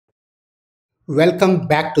Welcome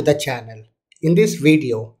back to the channel. In this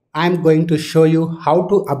video, I am going to show you how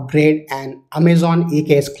to upgrade an Amazon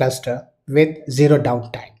EKS cluster with zero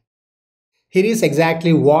downtime. Here is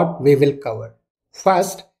exactly what we will cover.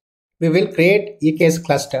 First, we will create EKS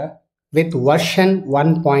cluster with version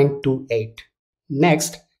 1.28.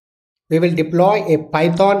 Next, we will deploy a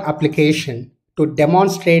Python application to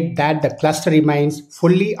demonstrate that the cluster remains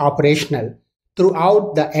fully operational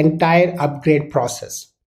throughout the entire upgrade process.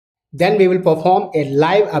 Then we will perform a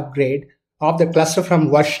live upgrade of the cluster from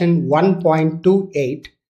version 1.28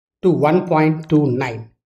 to 1.29.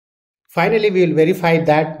 Finally, we will verify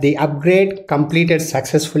that the upgrade completed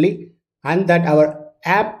successfully and that our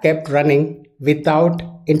app kept running without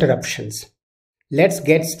interruptions. Let's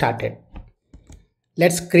get started.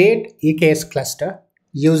 Let's create EKS cluster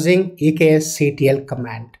using eksctl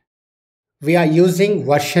command. We are using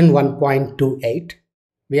version 1.28.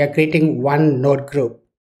 We are creating one node group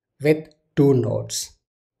with 2 nodes.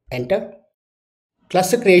 Enter.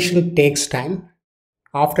 Cluster creation takes time.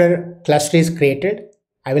 After cluster is created,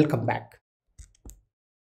 I will come back.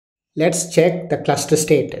 Let's check the cluster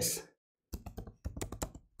status.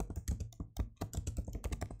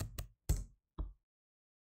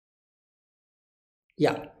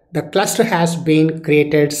 Yeah, the cluster has been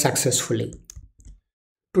created successfully.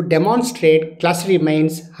 To demonstrate cluster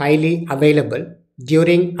remains highly available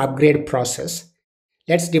during upgrade process,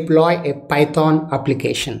 let's deploy a Python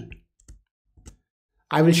application.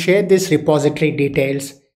 I will share this repository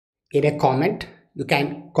details in a comment. You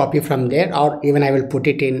can copy from there, or even I will put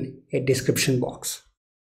it in a description box.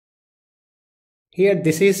 Here,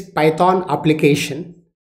 this is Python application,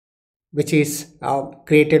 which is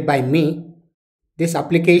created by me. This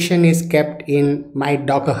application is kept in my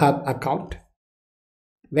Docker Hub account.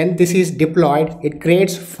 When this is deployed, it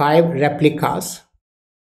creates 5 replicas.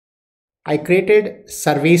 I created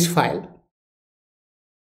service file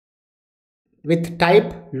with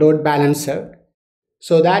type load balancer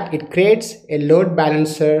so that it creates a load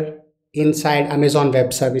balancer inside Amazon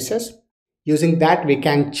Web Services. Using that, we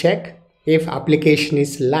can check if application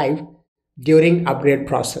is live during upgrade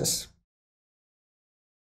process.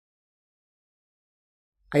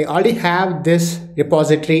 I already have this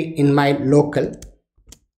repository in my local.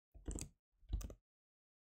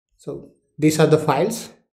 So these are the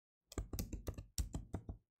files.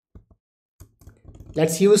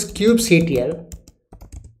 Let's use kubectl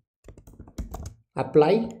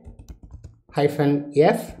apply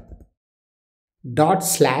 -f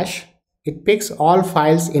 /. It picks all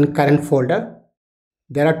files in current folder.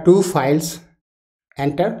 There are 2 files.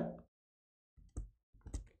 Enter.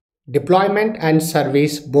 Deployment and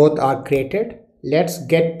service both are created. Let's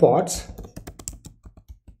get pods.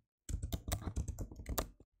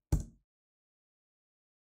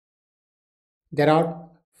 There are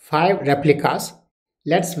 5 replicas.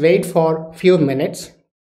 Let's wait for few minutes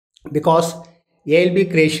because ALB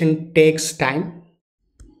creation takes time.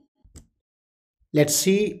 Let's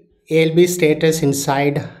see ALB status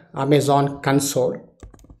inside Amazon console.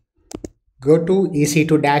 Go to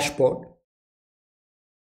EC2 dashboard.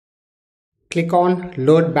 Click on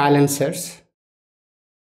load balancers.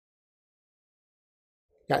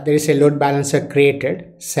 Yeah, there is a load balancer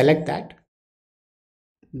created. Select that.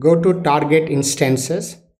 Go to target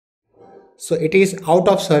instances. So it is out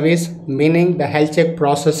of service, meaning the health check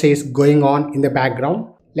process is going on in the background.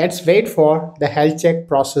 Let's wait for the health check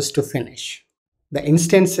process to finish. The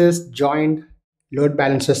instances joined load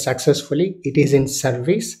balancer successfully. It is in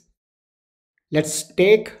service. Let's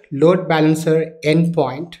take load balancer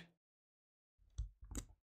endpoint.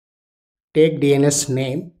 Take DNS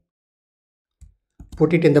name.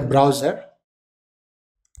 Put it in the browser.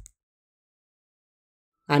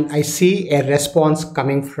 And I see a response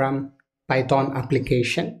coming from Python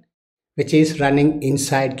application, which is running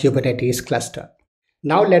inside Kubernetes cluster.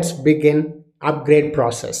 Now let's begin upgrade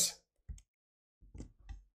process.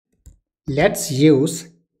 Let's use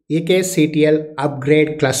eksctl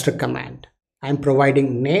upgrade cluster command. I'm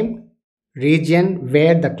providing name, region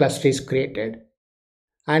where the cluster is created,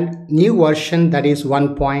 and new version, that is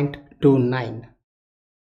 1.29.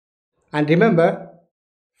 And remember,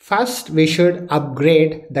 first we should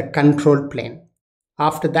upgrade the control plane.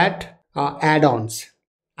 After that, add-ons,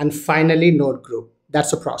 and finally node group.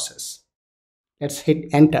 That's the process. Let's hit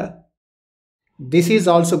enter. This is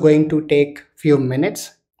also going to take few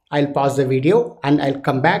minutes. I'll pause the video and I'll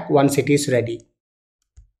come back once it is ready.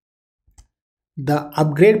 The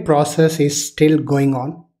upgrade process is still going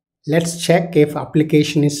on. Let's check if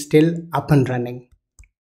application is still up and running.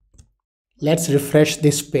 Let's refresh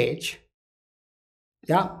this page.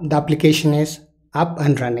 Yeah, the application is up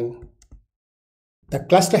and running. The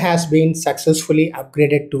cluster has been successfully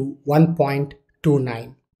upgraded to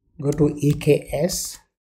 1.29. Go to EKS.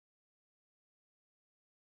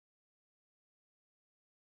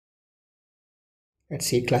 Let's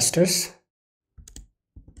see clusters.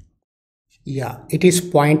 Yeah, it is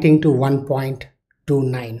pointing to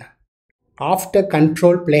 1.29. After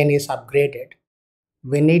control plane is upgraded,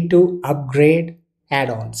 we need to upgrade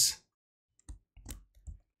add-ons.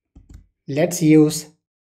 Let's use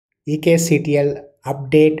eksctl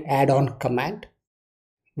update add-on command.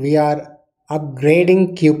 We are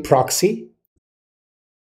upgrading kube-proxy.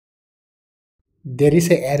 There is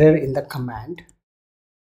an error in the command.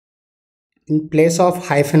 In place of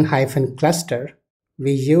 -- cluster,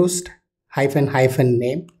 we used --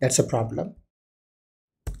 name. That's a problem.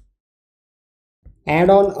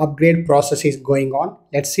 Add-on upgrade process is going on.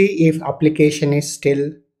 Let's see if application is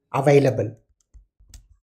still available.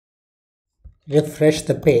 Refresh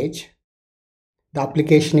the page. The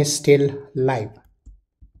application is still live.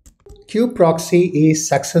 kube-proxy is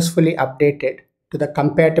successfully updated to the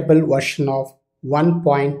compatible version of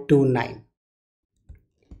 1.29.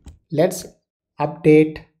 Let's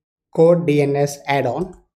update CoreDNS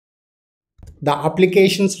add-on. The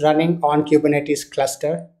applications running on Kubernetes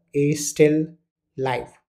cluster is still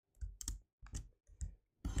live.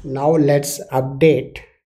 Now let's update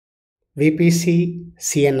VPC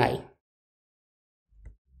CNI.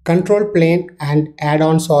 Control plane and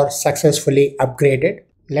add-ons are successfully upgraded.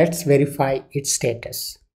 Let's verify its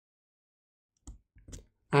status.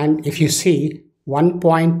 And if you see,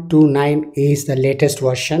 1.29 is the latest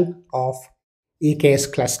version of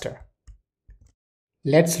EKS cluster.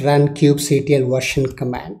 Let's run kubectl version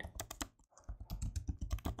command.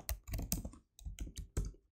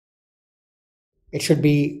 It should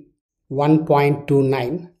be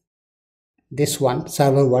 1.29, this one,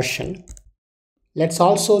 server version. Let's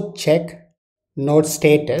also check node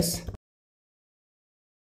status.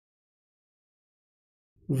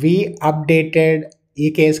 We updated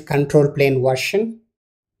EKS control plane version.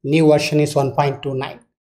 New version is 1.29.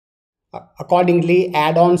 Accordingly,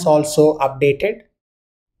 add-ons also updated.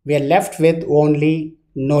 We are left with only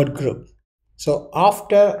node group. So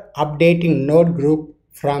after updating node group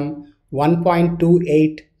from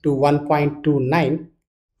 1.28 to 1.29,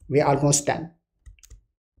 we are almost done.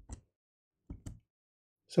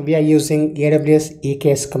 So we are using AWS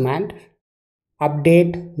EKS command.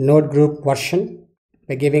 Update node group version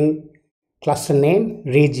by giving cluster name,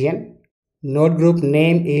 region. Node group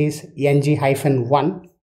name is ng-1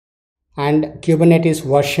 and Kubernetes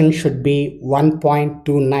version should be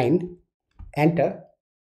 1.29. Enter.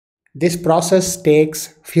 This process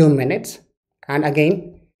takes few minutes, and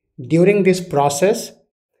again during this process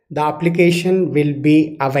the application will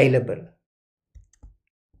be available.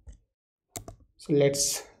 So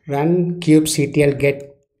let's run kubectl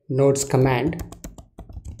get nodes command.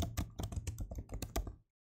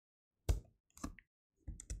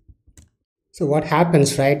 So what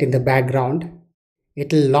happens, right, in the background,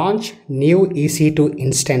 it will launch new EC2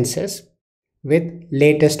 instances with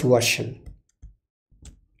latest version.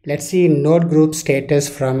 Let's see node group status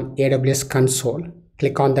from AWS console.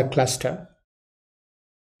 Click on the cluster,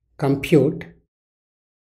 compute,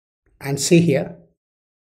 and see here,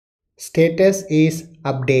 status is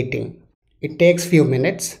updating. It takes few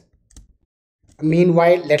minutes.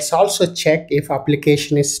 Meanwhile, let's also check if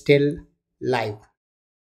application is still live.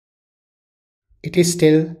 It is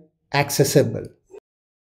still accessible.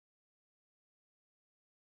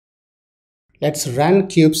 Let's run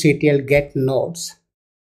kubectl get nodes.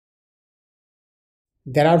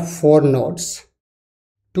 There are 4 nodes.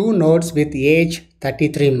 2 nodes with age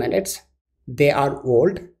 33 minutes. They are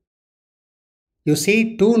old. You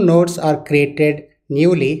see, 2 nodes are created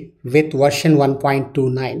newly with version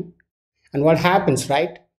 1.29. And what happens,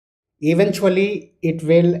 right? Eventually, it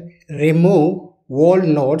will remove old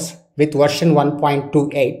nodes with version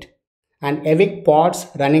 1.28 and evict pods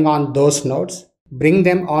running on those nodes, bring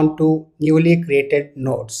them onto newly created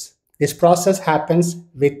nodes. This process happens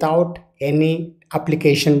without any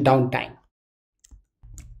application downtime.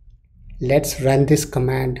 Let's run this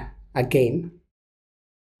command again.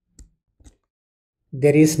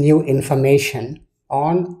 There is new information.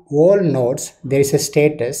 On all nodes, there is a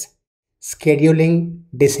status scheduling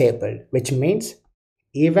disabled, which means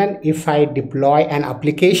even if I deploy an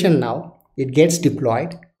application now, it gets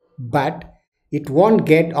deployed, but it won't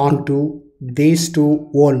get onto these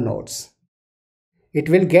 2 old nodes. It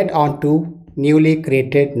will get onto newly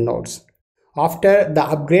created nodes. After the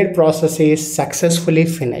upgrade process is successfully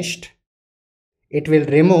finished, it will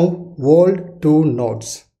remove old 2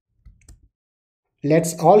 nodes.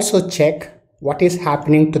 Let's also check what is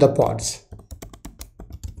happening to the pods.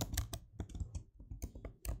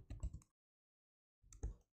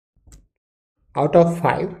 Out of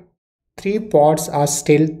 5, 3 pods are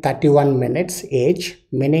still 31 minutes age,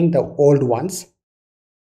 meaning the old ones.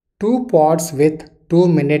 2 pods with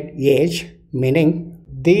 2-minute age, meaning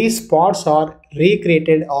these pods are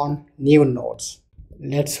recreated on new nodes.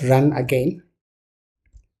 Let's run again.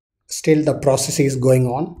 Still the process is going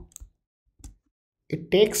on.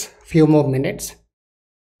 It takes few more minutes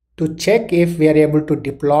to check if we are able to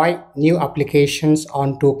deploy new applications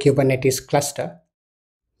onto Kubernetes cluster.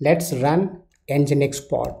 Let's run nginx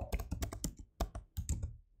pod.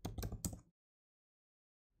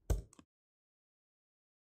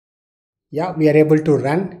 Yeah, we are able to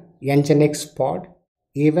run nginx pod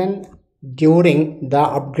even during the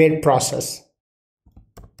upgrade process.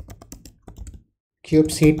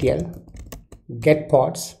 kubectl get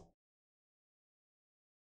pods.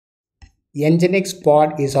 Nginx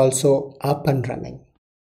pod is also up and running.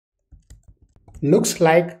 Looks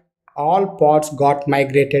like all pods got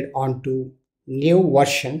migrated onto new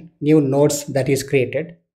version, new nodes that is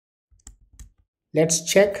created. Let's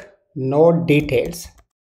check node details.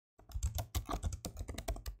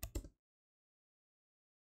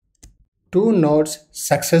 Two nodes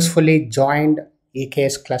successfully joined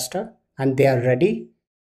EKS cluster and they are ready.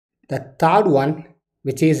 The third one,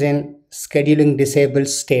 which is in scheduling disabled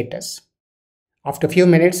status. After a few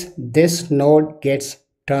minutes, this node gets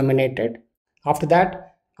terminated. After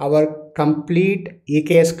that, our complete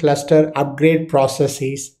EKS cluster upgrade process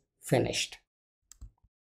is finished.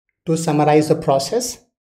 To summarize the process,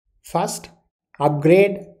 first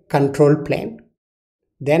upgrade control plane,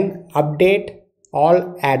 then update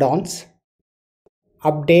all add-ons,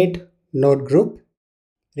 update node group.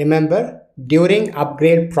 Remember, during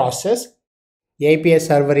upgrade process, API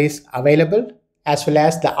server is available as well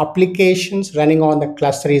as the applications running on the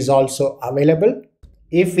cluster is also available.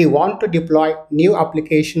 If we want to deploy new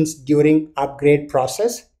applications during upgrade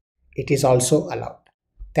process, it is also allowed.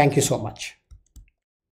 Thank you so much.